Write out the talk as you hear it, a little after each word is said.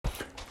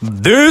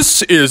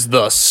This is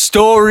the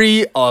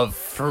story of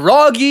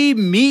Froggy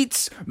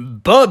Meets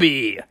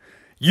Bubby.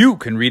 You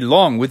can read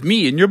along with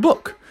me in your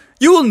book.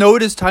 You will know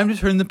it is time to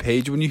turn the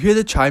page when you hear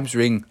the chimes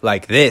ring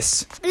like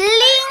this.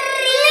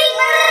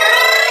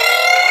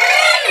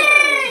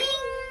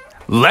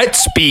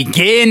 Let's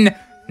begin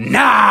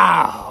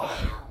now.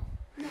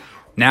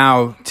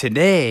 Now,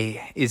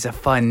 today is a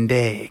fun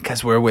day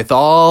because we're with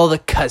all the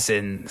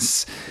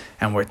cousins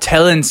and we're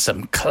telling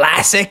some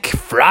classic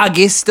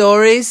Froggy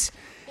stories.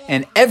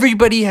 And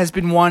everybody has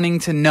been wanting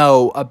to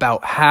know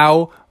about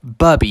how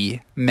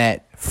Bubby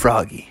met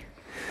Froggy.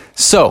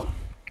 So,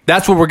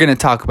 that's what we're going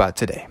to talk about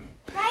today.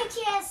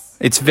 Righteous.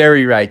 It's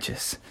very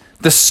righteous.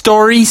 The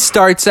story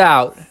starts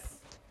out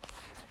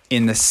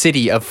in the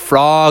city of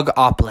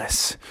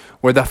Frogopolis,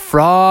 where the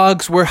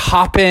frogs were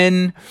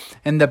hopping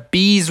and the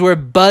bees were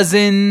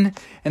buzzing,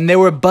 and they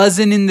were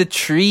buzzing in the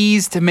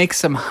trees to make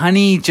some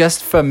honey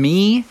just for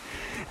me.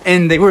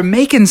 And they were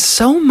making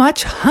so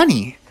much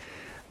honey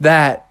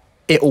that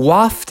it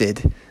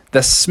wafted.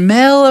 The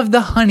smell of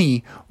the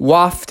honey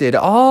wafted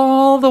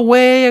all the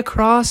way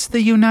across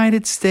the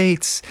United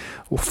States,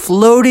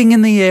 floating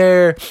in the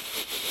air,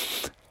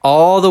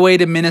 all the way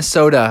to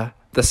Minnesota,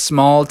 the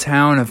small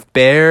town of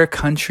Bear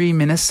Country,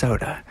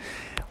 Minnesota,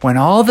 when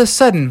all of a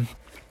sudden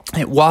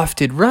it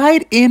wafted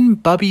right in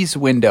Bubby's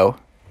window,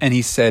 and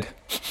he said,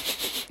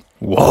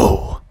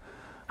 "Whoa,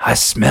 I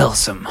smell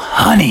some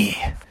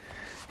honey."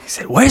 He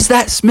said, "Where's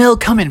that smell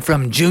coming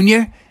from,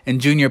 Junior?"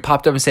 And Junior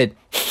popped up and said,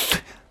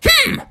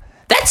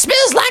 "That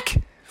smells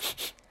like,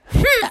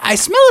 I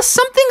smell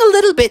something a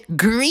little bit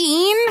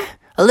green,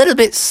 a little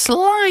bit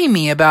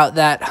slimy about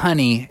that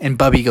honey." And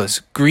Bubby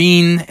goes,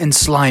 green and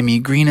slimy.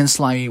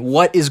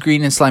 What is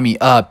green and slimy?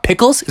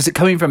 Pickles? Is it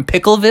coming from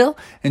Pickleville?"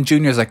 And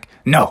Junior's like,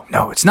 no,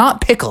 it's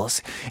not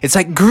pickles. It's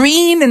like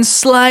green and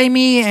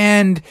slimy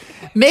and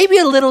maybe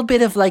a little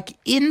bit of like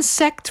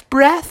insect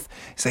breath.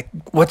 It's like,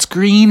 what's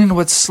green and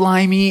what's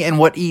slimy and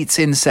what eats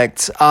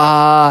insects?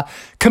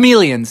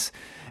 Chameleons.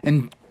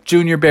 And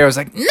Junior Bear was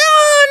like, "No,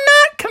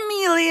 not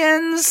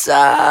chameleons.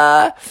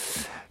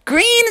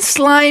 Green,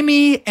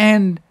 slimy,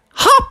 and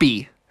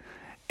hoppy."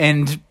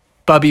 And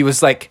Bubby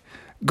was like,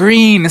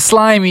 "Green,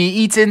 slimy,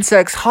 eats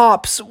insects,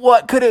 hops.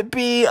 What could it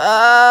be?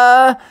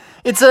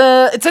 It's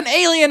an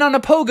alien on a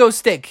pogo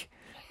stick."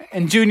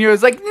 And Junior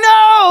was like,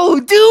 "No,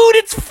 dude,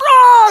 it's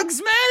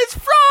frogs, man, it's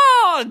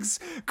frogs.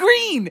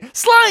 Green,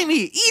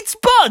 slimy, eats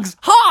bugs,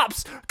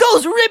 hops,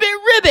 goes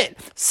ribbit,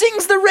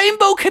 sings the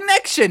Rainbow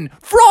Connection.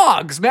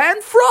 Frogs,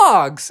 man,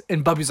 frogs."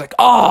 And Bubby's like,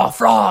 "Oh,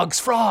 frogs.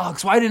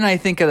 Why didn't I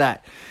think of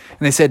that?"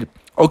 And they said,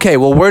 "Okay,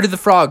 well, where do the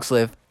frogs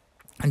live?"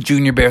 And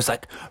Junior Bear's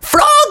like,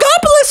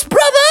 "Frogopolis,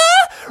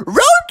 brother!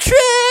 Road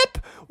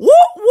trip!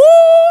 Whoop,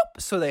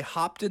 whoop!" So they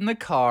hopped in the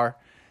car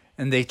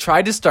and they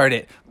tried to start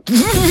it.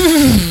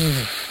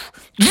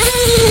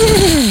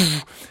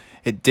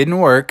 It didn't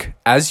work,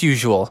 as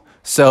usual,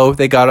 so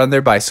they got on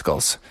their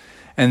bicycles.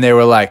 And they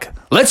were like,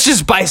 "Let's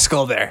just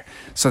bicycle there."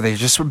 So they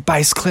just were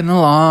bicycling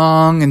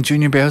along, and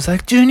Junior Bear was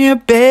like, "Junior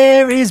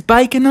Bear is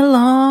biking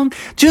along.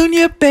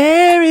 Junior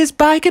Bear is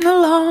biking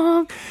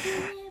along."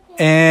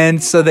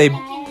 And so they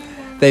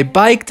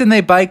biked and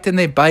they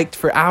biked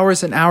for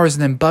hours and hours,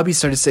 and then Bubby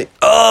started to say,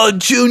 "Oh,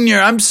 Junior,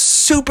 I'm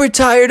super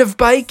tired of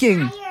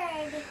biking.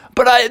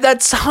 But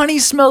that honey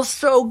smells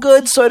so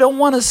good, so I don't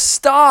want to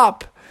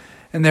stop."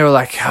 And they were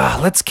like,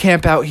 "Let's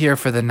camp out here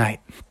for the night."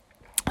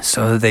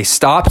 So they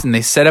stopped and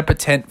they set up a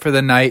tent for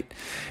the night.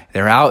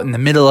 They're out in the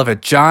middle of a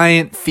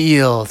giant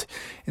field,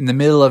 in the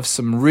middle of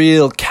some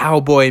real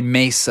cowboy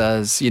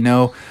mesas,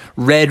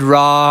 red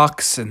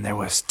rocks, and there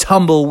was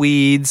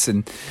tumbleweeds,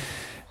 and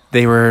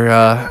they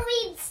were...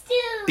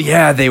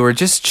 Yeah, they were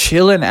just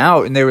chilling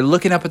out, and they were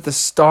looking up at the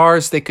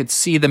stars. They could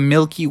see the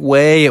Milky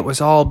Way. It was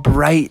all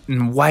bright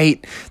and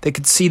white. They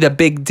could see the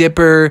Big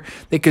Dipper.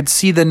 They could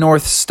see the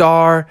North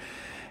Star.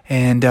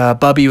 And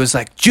Bubby was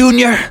like,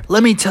 "Junior,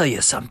 let me tell you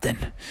something.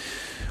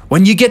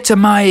 When you get to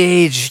my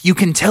age, you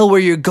can tell where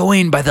you're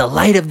going by the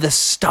light of the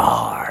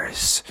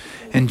stars."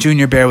 And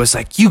Junior Bear was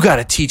like, "You got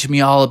to teach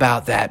me all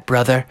about that,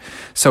 brother."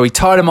 So he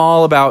taught him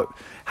all about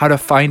how to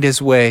find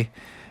his way.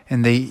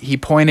 And he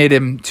pointed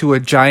him to a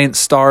giant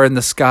star in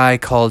the sky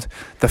called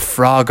the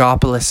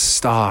Frogopolis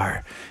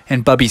star.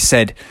 And Bubby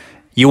said,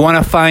 "You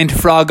want to find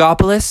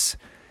Frogopolis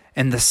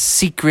and the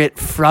secret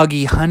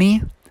froggy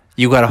honey?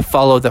 You got to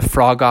follow the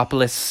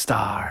Frogopolis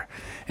star."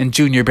 And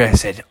Junior Bear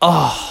said,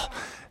 "Oh,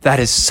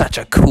 that is such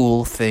a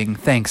cool thing.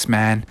 Thanks,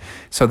 man."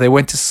 So they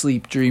went to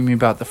sleep dreaming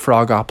about the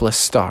Frogopolis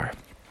star.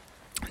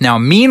 Now,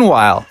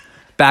 meanwhile,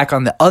 back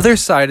on the other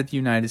side of the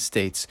United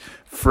States,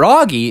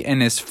 Froggy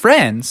and his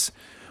friends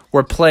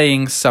were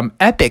playing some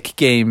epic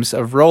games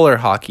of roller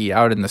hockey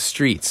out in the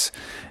streets.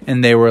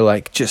 And they were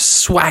like just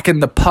swacking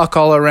the puck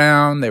all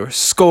around. They were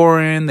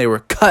scoring. They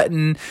were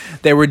cutting.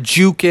 They were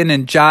juking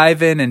and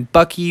jiving. And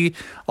Bucky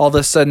all of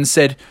a sudden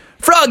said,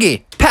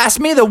 "Froggy, pass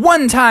me the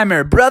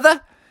one-timer, brother."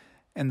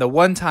 And the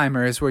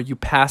one-timer is where you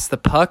pass the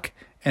puck,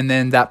 and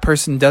then that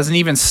person doesn't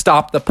even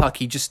stop the puck.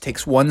 He just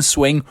takes one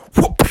swing,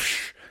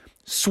 whoosh,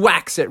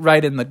 swacks it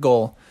right in the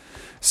goal.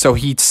 So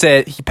he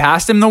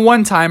passed him the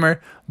one-timer.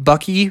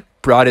 Bucky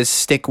brought his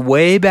stick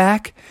way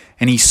back,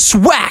 and he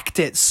swacked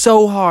it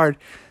so hard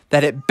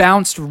that it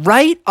bounced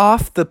right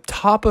off the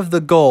top of the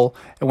goal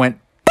and went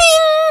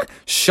bing,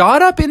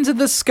 shot up into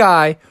the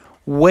sky,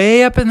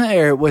 way up in the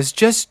air. It was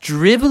just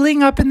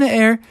dribbling up in the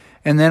air,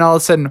 and then all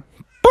of a sudden,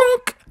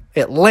 bonk,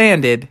 it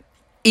landed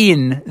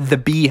in the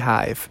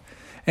beehive.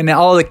 And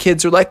now all the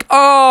kids are like,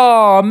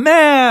 oh,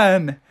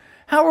 man,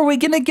 how are we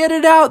going to get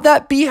it out?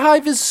 That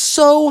beehive is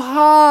so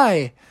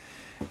high.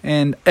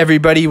 And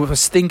everybody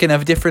was thinking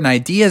of different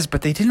ideas,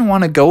 but they didn't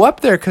want to go up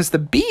there because the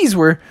bees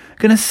were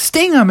going to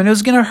sting them and it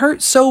was going to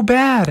hurt so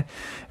bad.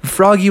 And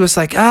Froggy was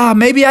like,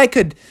 maybe I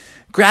could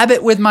grab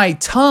it with my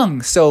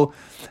tongue. So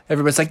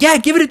everybody's like, yeah,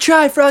 give it a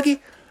try,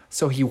 Froggy.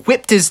 So he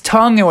whipped his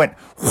tongue and went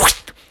whoosh,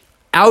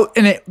 out,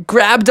 and it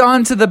grabbed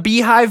onto the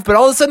beehive, but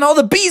all of a sudden all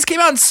the bees came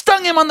out and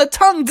stung him on the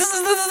tongue.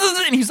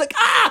 And he's like,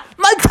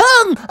 my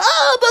tongue!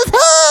 My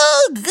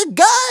tongue!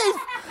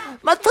 Guys!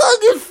 My tongue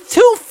is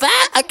too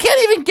fat. I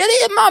can't even get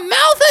it in my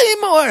mouth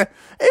anymore.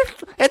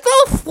 It's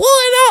all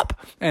swollen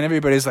up. And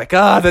everybody's like,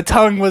 the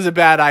tongue was a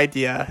bad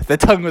idea. The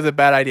tongue was a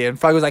bad idea. And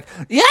Frog was like,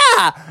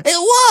 yeah, it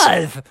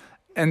was.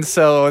 And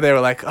so they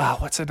were like,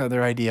 what's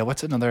another idea?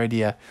 What's another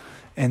idea?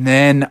 And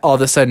then all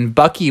of a sudden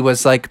Bucky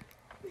was like,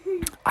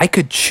 I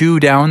could chew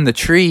down the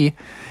tree.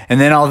 And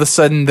then all of a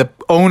sudden the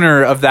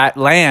owner of that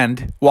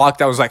land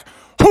walked out and was like,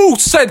 who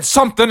said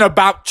something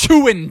about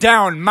chewing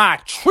down my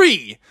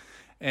tree?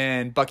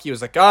 And Bucky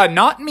was like,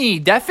 not me,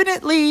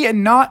 definitely,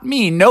 and not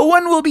me. No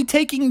one will be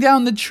taking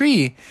down the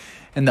tree.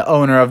 And the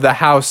owner of the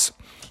house,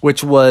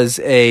 which was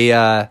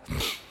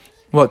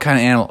what kind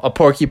of animal? A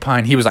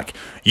porcupine. He was like,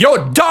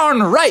 you're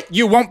darn right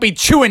you won't be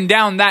chewing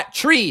down that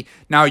tree.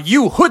 Now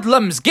you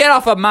hoodlums get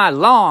off of my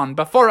lawn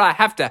before I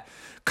have to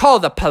call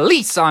the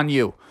police on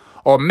you.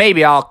 Or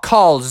maybe I'll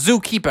call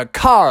Zookeeper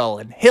Carl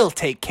and he'll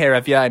take care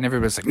of you. And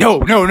everybody's like, no.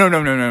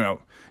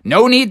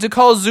 No need to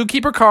call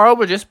Zookeeper Carl.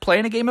 We're just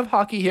playing a game of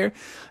hockey here.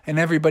 And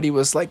everybody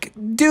was like,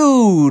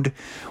 dude,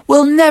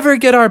 we'll never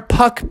get our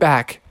puck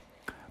back.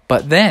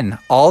 But then,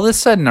 all of a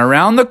sudden,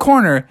 around the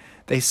corner,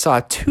 they saw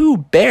two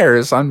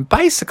bears on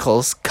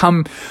bicycles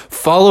come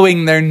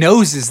following their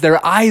noses.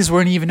 Their eyes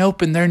weren't even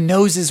open. Their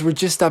noses were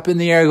just up in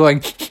the air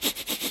going,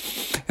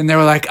 and they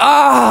were like,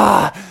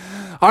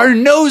 our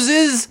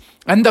noses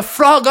and the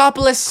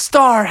Frogopolis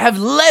star have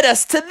led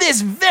us to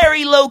this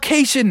very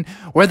location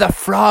where the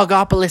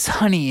Frogopolis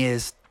honey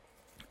is.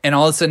 And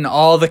all of a sudden,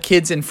 all the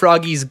kids in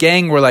Froggy's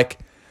gang were like,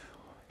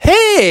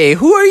 hey,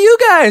 who are you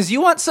guys?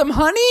 You want some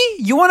honey?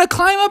 You want to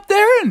climb up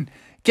there and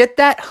get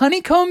that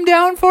honeycomb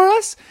down for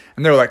us?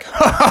 And they were like,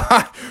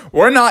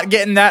 we're not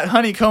getting that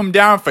honeycomb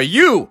down for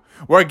you.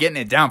 We're getting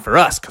it down for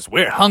us because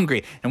we're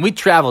hungry. And we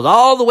traveled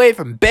all the way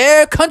from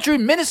Bear Country,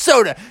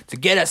 Minnesota to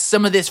get us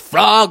some of this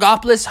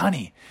Frogopolis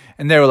honey.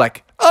 And they were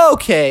like,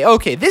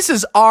 okay, this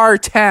is our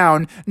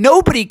town.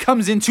 Nobody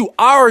comes into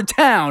our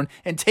town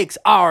and takes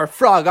our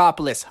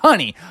Frogopolis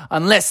honey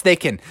unless they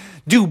can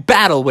do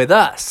battle with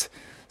us.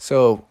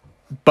 So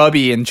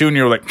Bubby and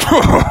Junior were like,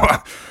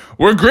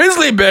 we're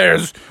grizzly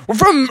bears. We're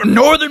from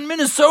northern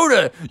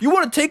Minnesota. You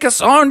want to take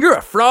us on? You're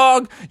a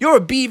frog. You're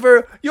a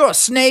beaver. You're a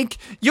snake.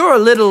 You're a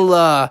little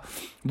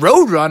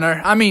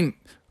roadrunner. I mean,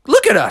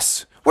 look at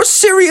us. We're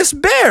serious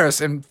bears.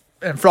 And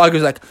Frog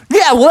was like,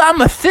 yeah, well, I'm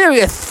a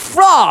serious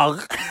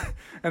frog.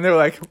 And they were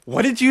like,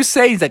 what did you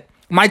say? He's like,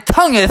 my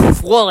tongue is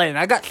swollen.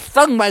 I got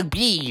stung by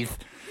bees.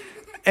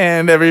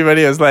 And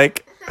everybody was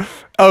like,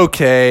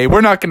 okay,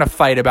 we're not going to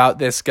fight about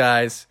this,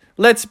 guys.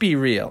 Let's be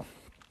real.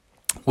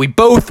 We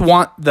both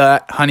want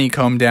the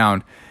honeycomb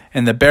down.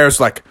 And the bears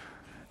were like,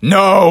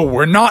 no,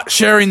 we're not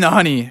sharing the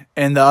honey.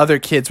 And the other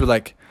kids were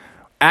like,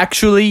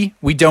 actually,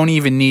 we don't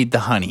even need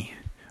the honey.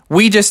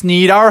 We just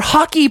need our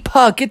hockey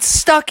puck. It's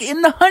stuck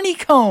in the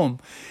honeycomb.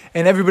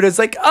 And everybody's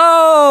like,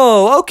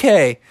 oh,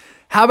 okay.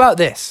 How about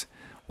this?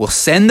 We'll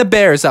send the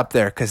bears up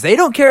there because they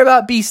don't care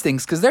about bee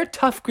stings because they're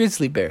tough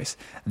grizzly bears.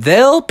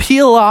 They'll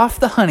peel off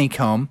the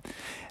honeycomb.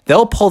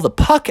 They'll pull the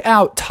puck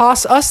out,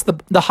 toss us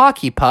the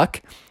hockey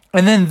puck,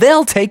 and then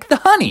they'll take the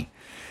honey.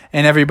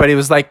 And everybody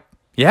was like,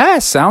 yeah,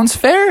 sounds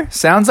fair.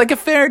 Sounds like a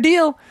fair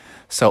deal.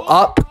 So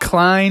up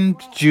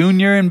climbed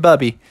Junior and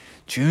Bubby.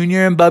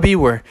 Junior and Bubby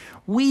were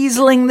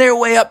weaseling their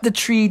way up the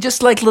tree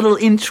just like little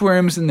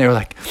inchworms, and they were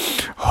like,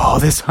 oh,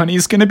 this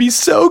honey's gonna be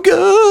so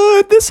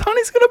good. This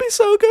honey's gonna be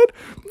so good.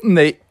 And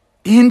they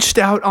inched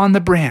out on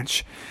the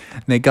branch,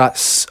 and they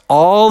got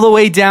all the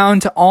way down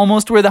to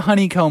almost where the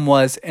honeycomb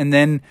was, and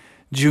then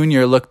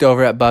Junior looked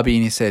over at Bubby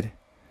and he said,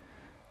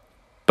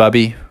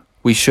 Bubby,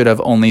 we should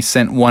have only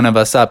sent one of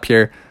us up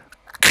here.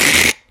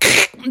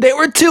 They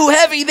were too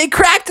heavy. They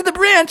cracked the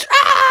branch.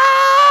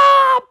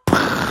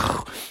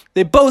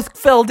 They both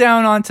fell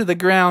down onto the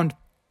ground,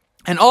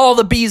 and all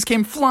the bees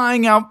came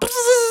flying out,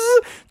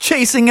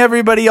 chasing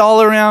everybody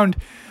all around.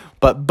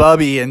 But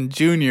Bubby and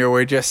Junior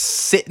were just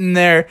sitting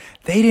there.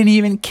 They didn't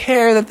even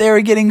care that they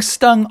were getting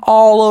stung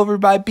all over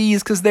by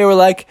bees because they were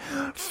like,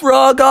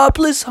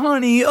 Frogopolis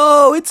honey,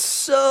 oh, it's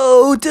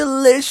so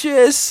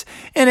delicious.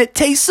 And it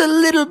tastes a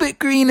little bit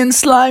green and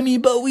slimy,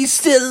 but we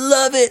still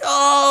love it.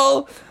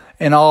 Oh.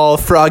 And all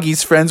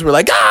Froggy's friends were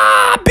like,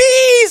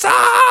 bees,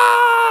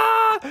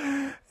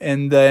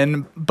 And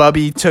then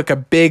Bubby took a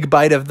big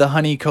bite of the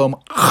honeycomb,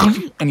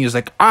 and he was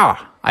like,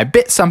 I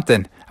bit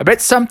something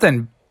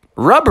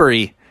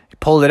rubbery. He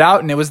pulled it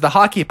out, and it was the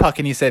hockey puck,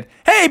 and he said,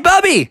 hey,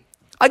 Bubby,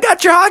 I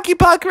got your hockey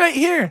puck right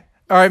here.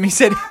 He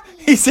said,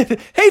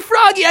 hey,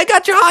 Froggy, I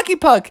got your hockey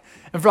puck.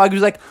 And Froggy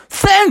was like,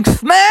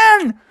 thanks,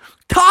 man.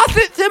 Toss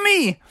it to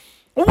me.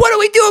 What do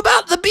we do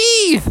about the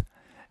bees?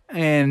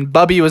 And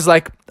Bubby was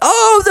like,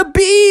 oh, the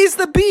bees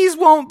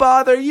won't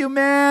bother you,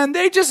 man.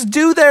 They just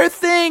do their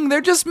thing.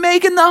 They're just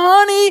making the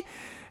honey.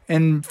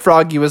 And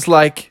Froggy was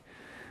like,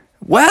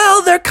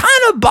 well, they're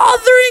kind of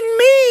bothering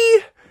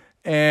me.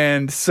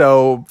 And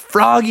so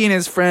Froggy and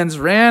his friends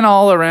ran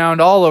all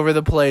around, all over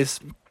the place.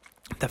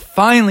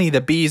 Finally,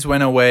 the bees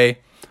went away,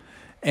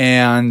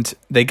 and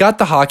they got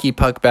the hockey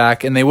puck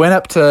back, and they went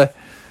up to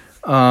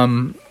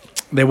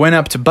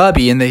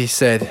Bubby, and they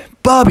said,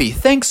 Bubby,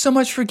 thanks so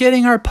much for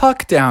getting our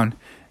puck down.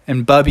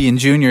 And Bubby and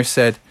Junior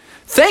said,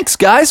 thanks,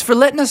 guys, for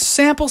letting us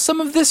sample some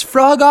of this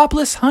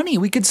Frogopolis honey.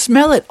 We could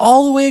smell it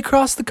all the way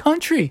across the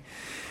country.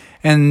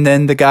 And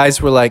then the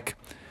guys were like,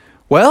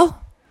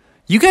 well,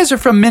 you guys are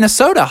from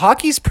Minnesota.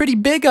 Hockey's pretty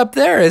big up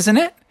there, isn't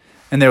it?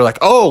 And they were like,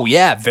 oh,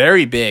 yeah,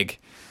 very big.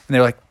 And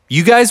they're like,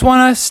 you guys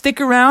want to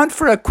stick around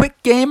for a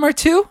quick game or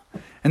two?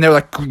 And they're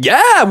like,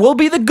 yeah, we'll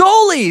be the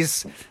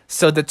goalies.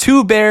 So the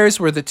two bears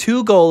were the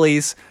two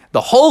goalies.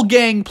 The whole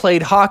gang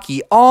played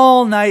hockey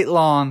all night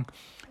long.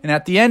 And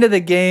at the end of the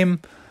game,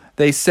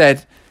 they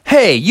said,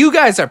 hey, you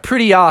guys are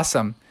pretty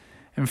awesome.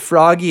 And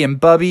Froggy and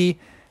Bubby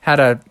had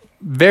a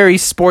very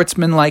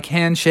sportsmanlike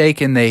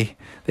handshake, and they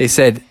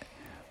said,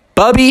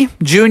 Bubby,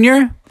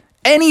 Junior,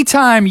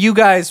 anytime you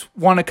guys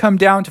want to come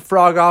down to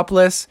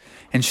Frogopolis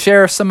and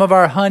share some of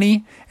our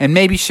honey and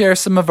maybe share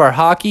some of our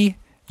hockey,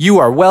 you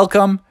are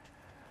welcome.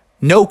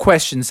 No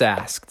questions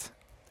asked.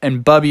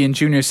 And Bubby and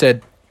Junior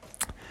said,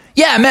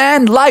 yeah,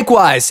 man,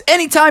 likewise.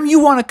 Anytime you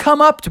want to come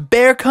up to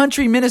Bear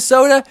Country,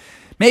 Minnesota,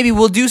 maybe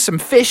we'll do some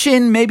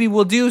fishing. Maybe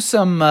we'll do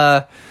some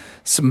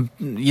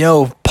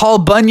Paul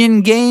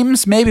Bunyan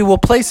games. Maybe we'll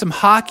play some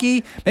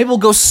hockey. Maybe we'll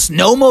go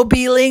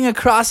snowmobiling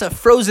across a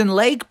frozen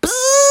lake.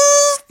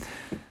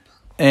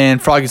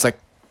 And Froggy's like,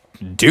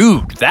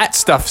 dude, that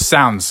stuff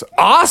sounds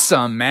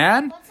awesome,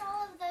 man. What's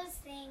all of those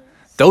things?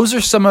 Those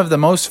are some of the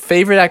most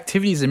favorite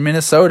activities in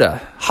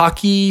Minnesota.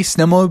 Hockey,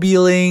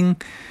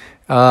 snowmobiling,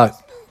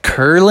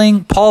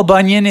 curling. Paul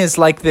Bunyan is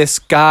like this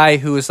guy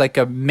who is like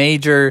a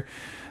major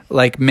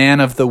man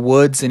of the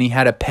woods, and he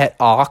had a pet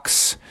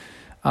ox.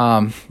 We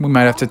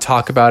might have to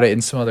talk about it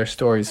in some other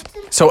stories.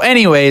 So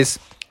anyways,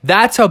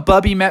 that's how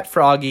Bubby met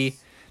Froggy.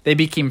 They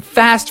became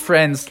fast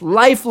friends,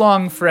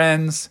 lifelong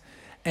friends.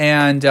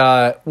 And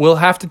we'll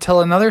have to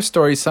tell another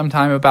story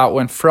sometime about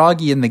when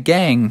Froggy and the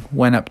gang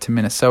went up to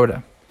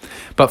Minnesota.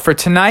 But for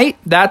tonight,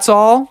 that's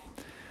all.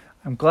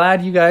 I'm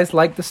glad you guys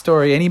liked the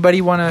story.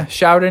 Anybody want to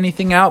shout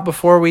anything out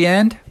before we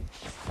end?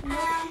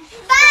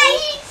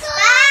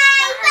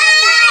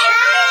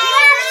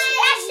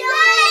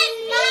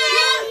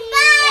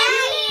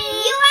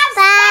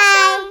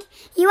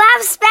 You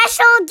have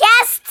special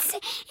guests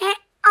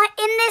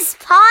in this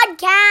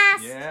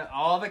podcast. Yeah,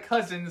 all the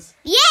cousins.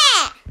 Yeah,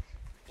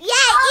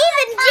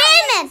 even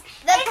Jamin.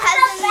 The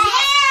cousins.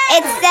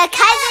 It's the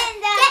cousins.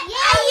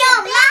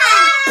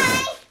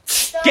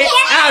 Get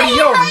out of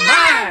your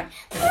mind.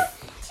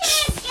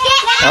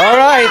 All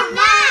right.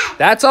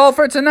 That's all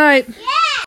for tonight.